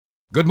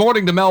Good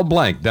morning to Mel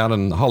Blanc down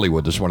in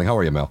Hollywood this morning. How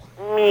are you, Mel?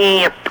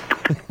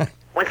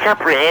 What's up,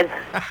 Red?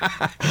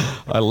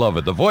 I love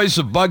it. The voice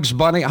of Bugs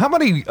Bunny. How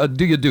many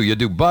do you do? You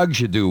do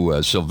Bugs, you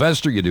do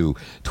Sylvester, you do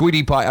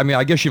Tweety Pie. I mean,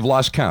 I guess you've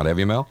lost count, have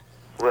you, Mel?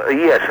 Well,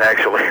 yes,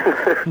 actually.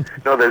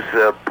 No,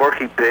 there's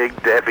Porky Pig,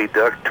 Daffy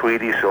Duck,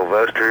 Tweety,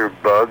 Sylvester,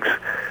 Bugs,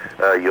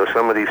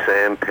 Yosemite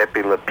Sam,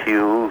 Pepe Le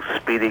Pew,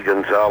 Speedy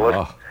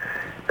Gonzales.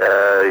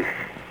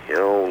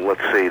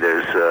 Let's see,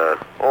 there's,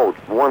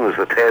 one is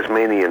the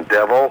Tasmanian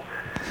Devil,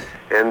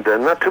 and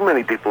not too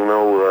many people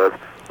know,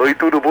 I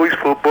do the voice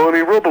for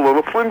Barney Rubble on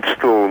the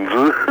Flintstones.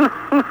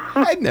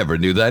 I never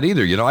knew that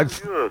either. You know, I've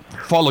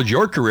followed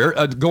your career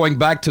going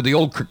back to the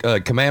old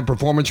Command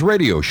Performance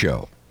radio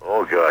show.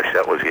 Oh, gosh,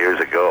 that was years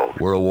ago.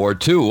 World War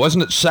II.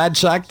 Wasn't it Sad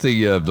Sack,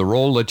 the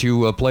role that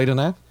you played in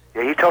that?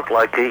 Yeah, he talked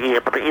like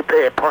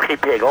Porky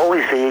Pig.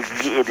 Always he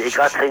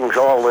got things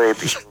all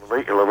mixed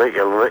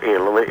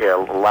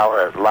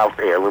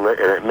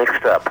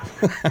up.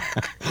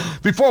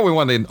 Before we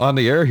went on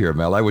the air here,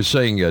 Mel, I was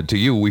saying to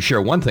you, we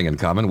share one thing in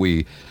common.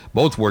 We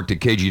both worked at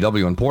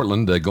KGW in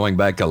Portland, going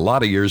back a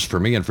lot of years for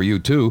me and for you,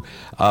 too.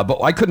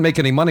 But I couldn't make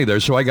any money there,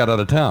 so I got out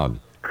of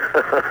town.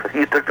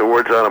 You took the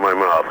words out of my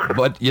mouth.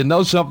 But you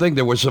know something?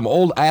 There were some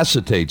old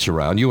acetates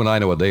around. You and I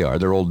know what they are.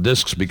 They're old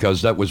discs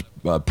because that was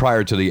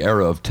prior to the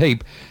era of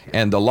tape.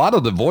 And a lot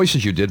of the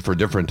voices you did for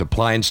different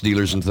appliance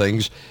dealers and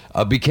things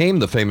became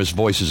the famous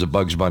voices of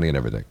Bugs Bunny and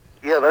everything.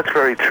 Yeah, that's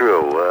very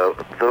true.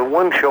 The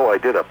one show I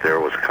did up there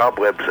was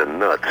Cobwebs and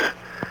Nuts,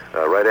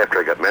 right after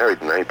I got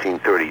married in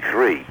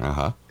 1933.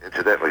 Uh-huh.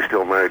 Incidentally,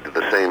 still married to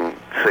the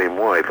same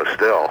wife,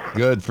 Estelle.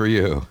 Good for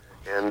you.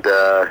 And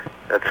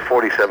that's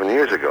 47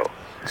 years ago.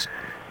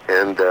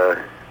 And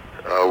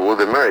we've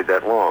been married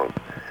that long.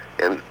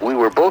 And we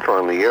were both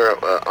on the air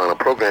on a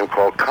program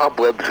called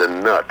Cobwebs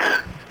and Nuts.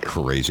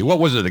 Crazy. What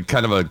was it, a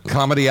kind of a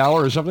comedy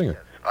hour or something?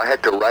 I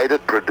had to write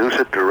it, produce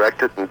it,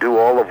 direct it, and do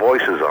all the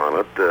voices on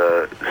it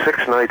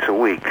 6 nights a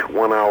week,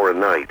 1 hour a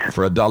night.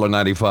 For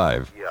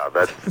 $1.95. Yeah,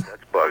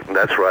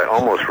 that's right,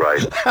 almost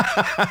right.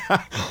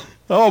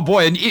 Oh,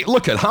 boy, and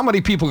look at how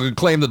many people could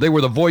claim that they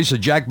were the voice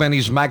of Jack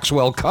Benny's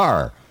Maxwell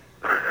car.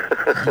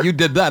 You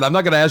did that. I'm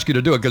not going to ask you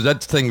to do it because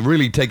that thing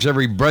really takes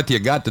every breath you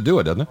got to do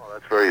it, doesn't it? Oh,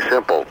 that's very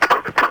simple.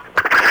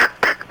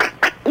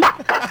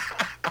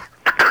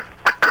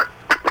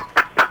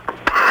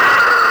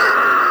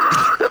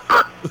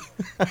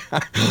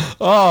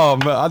 Oh,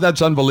 man,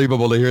 that's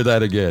unbelievable to hear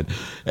that again.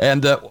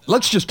 And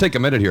let's just take a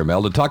minute here,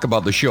 Mel, to talk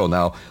about the show.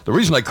 Now, the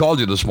reason I called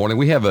you this morning,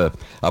 we have a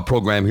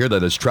program here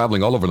that is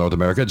traveling all over North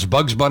America. It's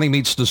Bugs Bunny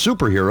Meets the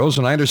Superheroes,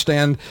 and I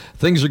understand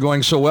things are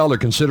going so well, they're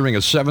considering a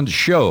 7th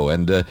show.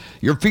 And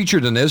you're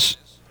featured in this.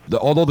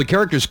 Although the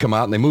characters come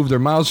out and they move their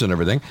mouths and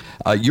everything,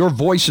 your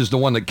voice is the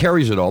one that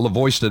carries it all, the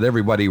voice that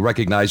everybody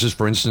recognizes,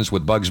 for instance,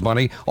 with Bugs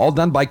Bunny. All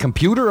done by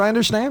computer, I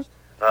understand?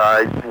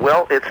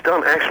 Well, it's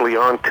done actually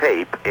on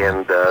tape,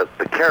 and the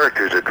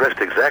characters are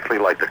dressed exactly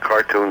like the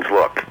cartoons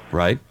look.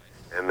 Right.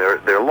 And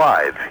they're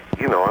live.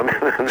 You know, I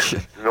mean,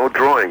 no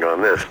drawing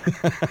on this.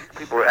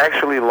 People are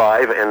actually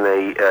live, and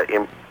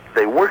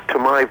they work to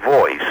my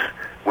voice,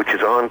 which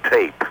is on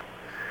tape.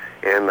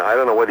 And I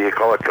don't know whether you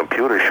call it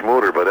computer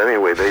schmooter, but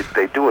anyway,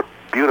 they do it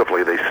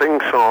beautifully. They sing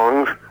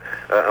songs,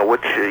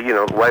 which,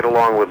 right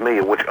along with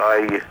me, which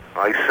I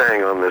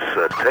sang on this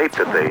tape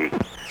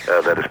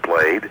that is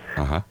played.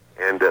 Uh-huh.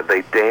 And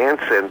they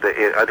dance, and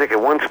I think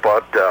at one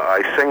spot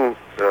I sing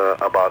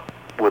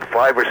with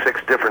 5 or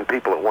 6 different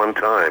people at one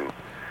time.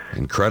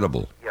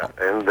 Incredible. Yeah,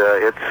 and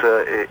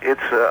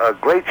it's a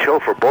great show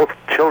for both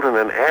children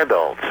and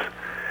adults.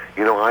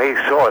 You know, I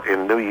saw it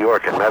in New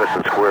York at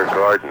Madison Square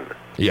Garden.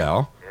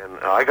 Yeah. And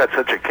I got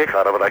such a kick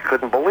out of it, I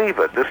couldn't believe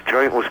it. This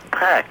joint was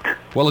packed.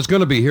 Well, it's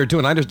going to be here, too.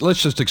 And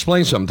let's just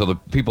explain something to the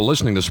people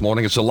listening this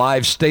morning. It's a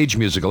live stage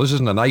musical. This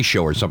isn't a nice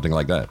show or something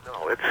like that.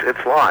 No, it's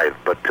live,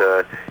 but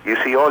you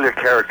see all your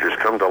characters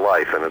come to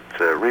life, and it's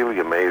really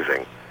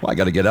amazing. Well, I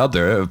got to get out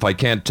there. If I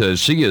can't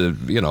see you,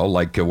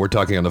 like we're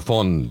talking on the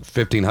phone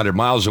 1,500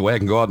 miles away, I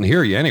can go out and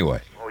hear you anyway.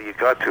 Oh, you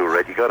got to,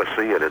 Red. You got to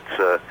see it.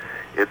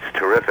 It's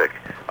terrific.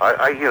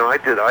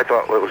 I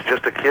thought it was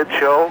just a kid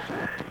show,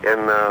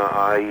 and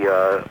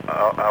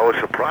I was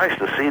surprised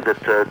to see that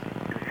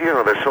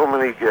there's so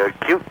many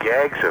cute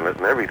gags in it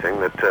and everything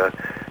that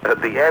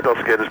the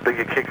adults get as big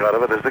a kick out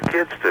of it as the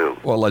kids do.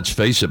 Well, let's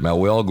face it, Mel.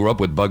 We all grew up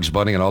with Bugs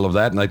Bunny and all of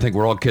that, and I think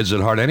we're all kids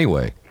at heart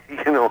anyway.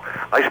 You know,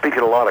 I speak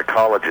at a lot of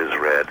colleges,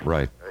 Red.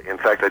 Right. In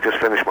fact, I just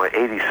finished my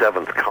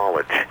 87th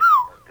college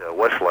at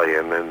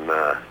Wesleyan in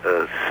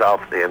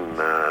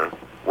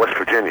West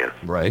Virginia.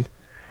 Right.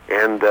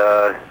 And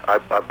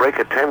I break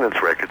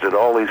attendance records at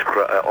all these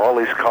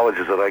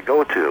colleges that I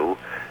go to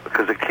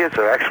because the kids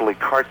are actually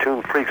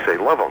cartoon freaks. They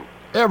love them.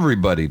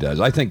 Everybody does.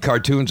 I think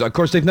cartoons, of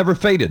course, they've never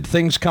faded.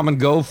 Things come and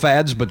go,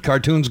 fads, but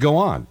cartoons go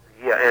on.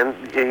 Yeah, and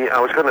I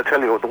was going to tell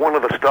you, one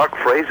of the stock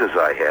phrases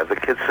I have, the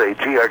kids say,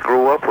 gee, I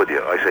grew up with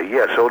you. I say,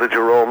 yeah, so did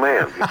your old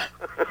man.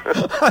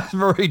 That's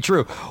very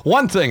true.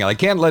 One thing, I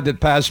can't let it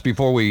pass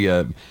before we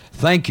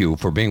thank you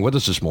for being with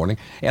us this morning,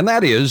 and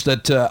that is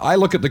that I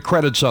look at the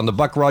credits on the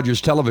Buck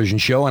Rogers television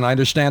show, and I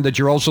understand that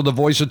you're also the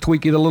voice of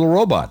Tweaky the Little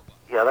Robot.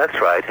 Yeah, that's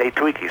right. Hey,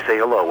 Tweaky, say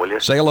hello, will you?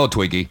 Say hello,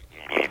 Tweaky.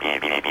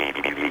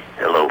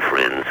 Hello,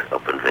 friends,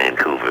 up in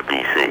Vancouver,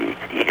 BC.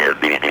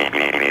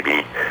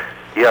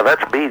 Yeah,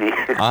 that's Beatty.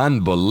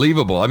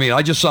 Unbelievable. I mean,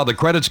 I just saw the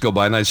credits go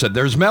by, and I said,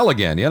 there's Mel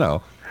again, you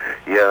know.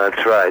 Yeah,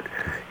 that's right.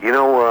 You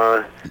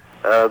know,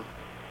 a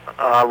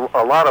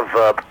lot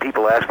of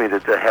people ask me to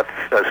have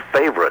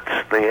favorites.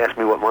 They ask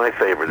me what my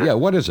favorite is. Yeah,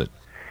 what is it?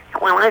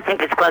 Well, I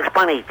think it's Bugs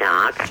Bunny,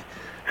 Doc.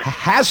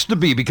 Has to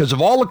be, because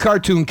of all the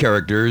cartoon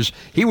characters,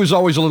 he was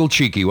always a little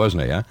cheeky,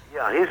 wasn't he, huh?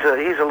 Yeah,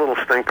 he's a little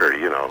stinker,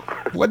 you know.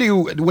 What do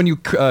you, when you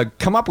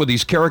come up with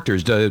these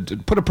characters, to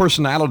put a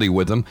personality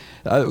with them,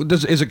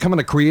 is it come in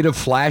a creative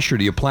flash, or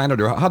do you plan it,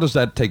 or how does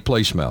that take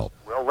place, Mel?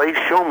 Well, they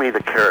show me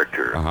the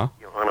character on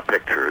a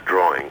picture, a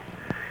drawing,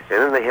 and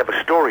then they have a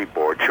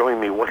storyboard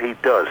showing me what he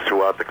does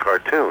throughout the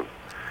cartoon.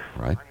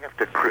 Right. I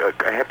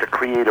have to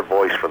create a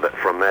voice from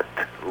that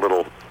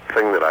little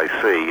thing that I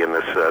see, and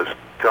this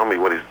tell me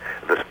what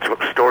the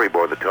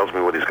storyboard that tells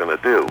me what he's going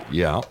to do.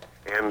 Yeah.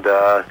 And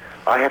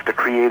I have to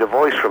create a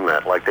voice from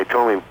that. Like they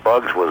told me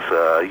Bugs was,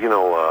 a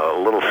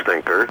little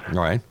stinker.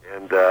 Right.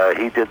 And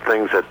he did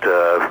things that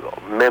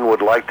men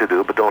would like to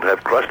do but don't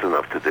have crust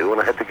enough to do,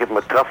 and I had to give him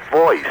a tough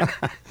voice.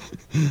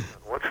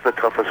 What's the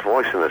toughest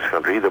voice in this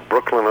country? Either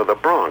Brooklyn or the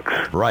Bronx.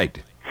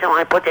 Right. So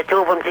I put the two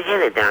of them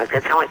together, Doc.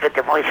 That's how I got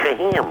the voice for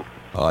him.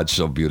 Oh, it's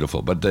so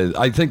beautiful. But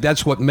I think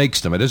that's what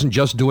makes them. It isn't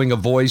just doing a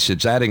voice.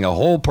 It's adding a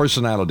whole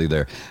personality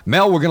there.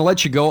 Mel, we're going to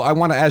let you go. I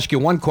want to ask you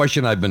one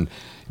question I've been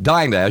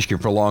dying to ask you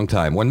for a long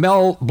time. When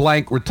Mel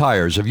Blanc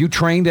retires, have you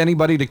trained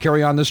anybody to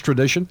carry on this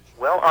tradition?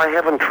 Well, I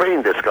haven't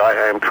trained this guy.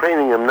 I am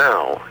training him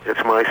now.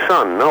 It's my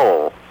son,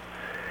 Noel.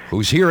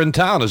 Who's here in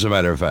town, as a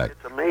matter of fact.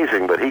 It's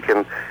amazing, but he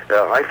can...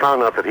 I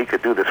found out that he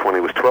could do this when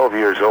he was 12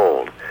 years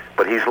old.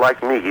 But he's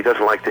like me. He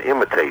doesn't like to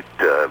imitate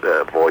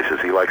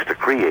voices. He likes to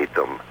create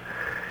them.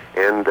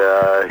 And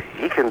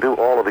he can do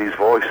all of these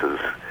voices,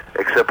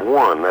 except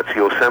one. That's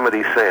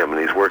Yosemite Sam, and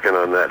he's working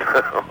on that.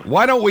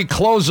 Why don't we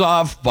close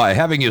off by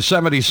having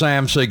Yosemite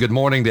Sam say good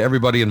morning to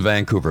everybody in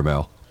Vancouver,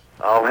 Mel?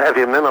 I'll have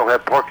him, then I'll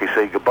have Porky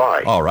say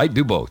goodbye. All right,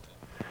 do both.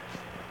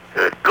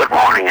 Good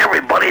morning,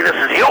 everybody. This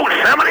is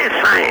Yosemite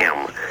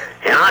Sam.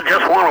 And I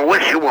just want to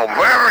wish you a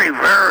very,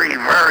 very,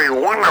 very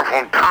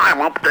wonderful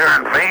time up there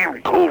in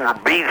Vancouver,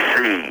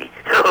 BC.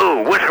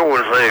 Oh, wish I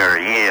was there,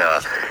 yeah.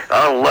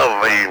 I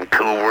love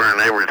Vancouver and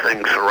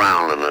everything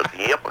surrounding it,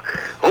 yep.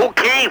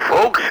 Okay,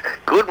 folks,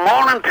 good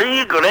morning to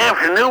you, good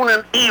afternoon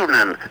and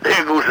evening.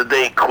 There goes the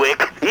day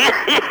quick.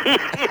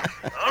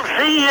 I'll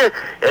see you.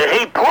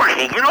 Hey,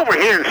 Porky, get over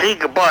here and say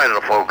goodbye to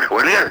the folks,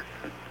 will you?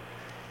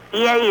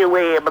 Yeah,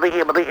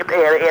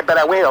 but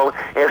I will.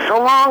 So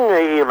long,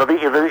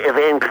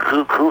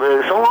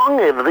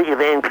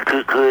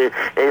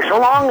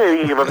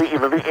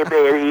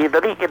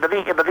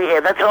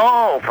 that's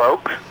all,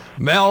 folks.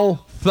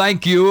 Mel,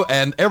 thank you,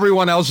 and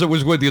everyone else that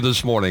was with you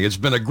this morning. It's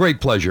been a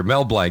great pleasure.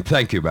 Mel Blanc,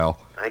 thank you, Mel.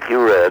 Thank you,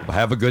 Red.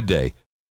 Have a good day.